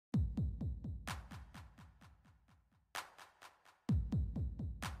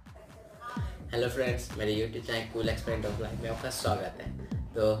Hello friends, मेरे YouTube channel cool experiment of life में आपका स्वागत है।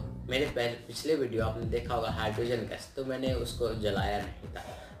 तो मेरे पिछले वीडियो आपने देखा होगा हाइड्रोजन गैस, तो मैंने उसको जलाया नहीं था।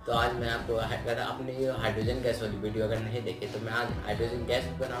 तो आज मैं आपको, अगर आपने ये हाइड्रोजन गैस वाली वीडियो अगर नहीं देखी तो मैं आज हाइड्रोजन गैस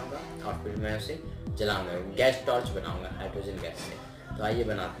बनाऊंगा और फिर मैं उसे जलाऊंगा, गैस टॉर्च बनाऊंगा हाइड्रोजन गैस से। तो आइए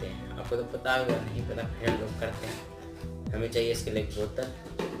बनाते हैं। आपको तो पता होगा, नहीं पता फिर हम लोग करते हैं। हमें चाहिए इसके लिए एक बोतल,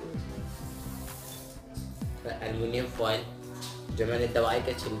 एल्युमिनियम फॉयल, जो मैंने दवाई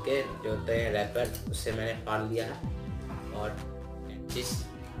के छिलके जो होते हैं रैपर, उससे मैंने फाड़ लिया है, और चिस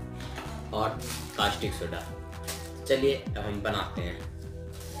और कास्टिक सोडा। चलिए अब हम बनाते हैं।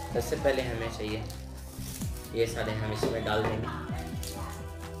 सबसे पहले हमें चाहिए ये सारे, हम इसमें डाल देंगे।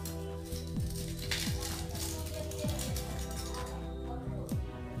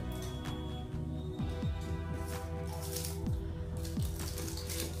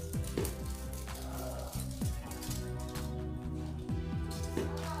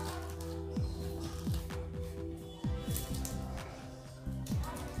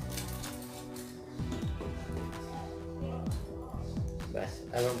 बस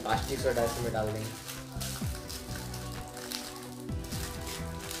अब हम कास्टिक सोडा इसमें डाल देंगे।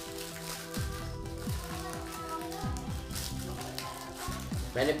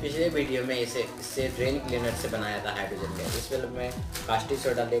 मैंने पिछले वीडियो में इससे ड्रेन क्लीनर से बनाया था हाइड्रोजन गैस। इसमें मैं कास्टिक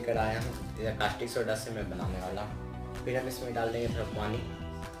सोडा लेकर आया हूँ। कास्टिक सोडा से मैं बनाने वाला हूँ। फिर हम इसमें डाल देंगे थोड़ा पानी।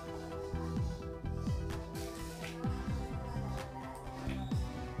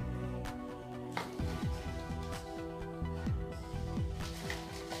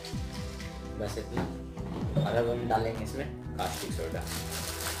 बस इतना। और अब हम डालेंगे इसमें कास्टिक सोडा।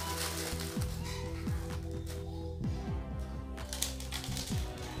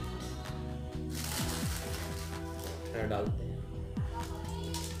 डालते हैं।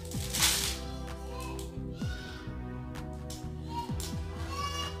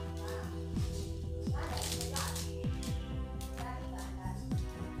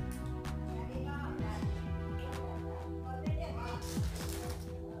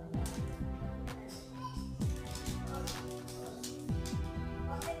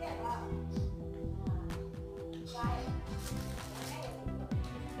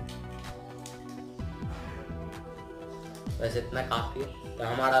 बस इतना काफ़ी है। तो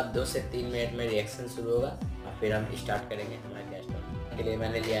हमारा 2 से 3 मिनट में रिएक्शन शुरू होगा और फिर हम स्टार्ट करेंगे हमारे गैस स्टोव के लिए।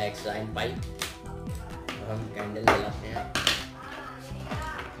 मैंने लिया एक लाइन पाइप और हम कैंडल जलाते हैं।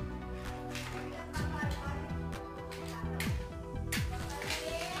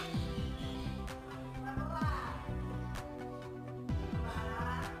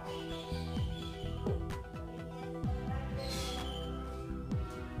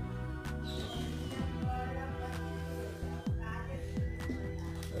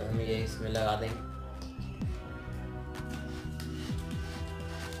 हम ये इसमें लगा देंगे।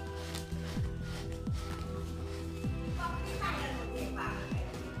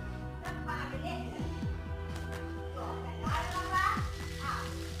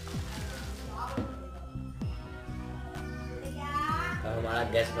 अब हमारा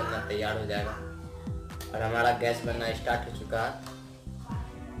गैस बनना तैयार हो जाएगा और हमारा गैस बनना स्टार्ट हो चुका है।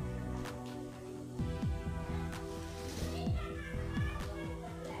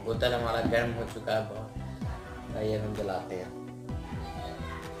 बोतल हमारा गर्म हो चुका है बहुत। आइए हम जलाते हैं।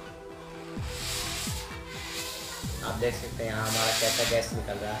 आप देख सकते हैं यहाँ हमारा कैसा गैस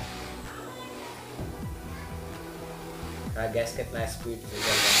निकल रहा है। गैस कितना स्पीड से जल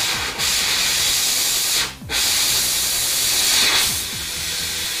रहा है,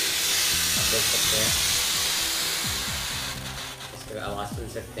 आप देख सकते हैं। इसकी आवाज़ सुन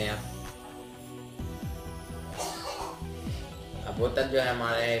सकते हैं आप। अब बोतल जो है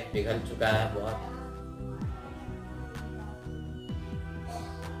हमारे पिघल चुका है बहुत।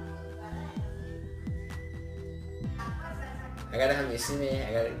 अगर हम इसी में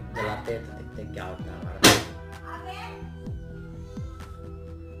अगर जलाते हैं तो देखते हैं क्या होता है हमारा।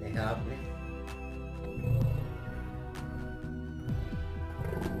 देखा आपने?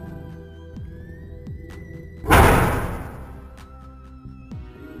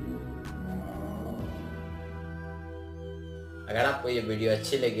 अगर आपको ये वीडियो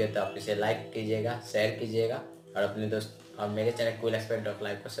अच्छी लगी हो तो आप इसे लाइक कीजिएगा, शेयर कीजिएगा और अपने दोस्त और मेरे channel cool experiment of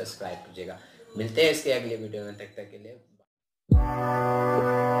life को सब्सक्राइब कीजिएगा। मिलते हैं इसके अगले वीडियो में, तब तक के लिए।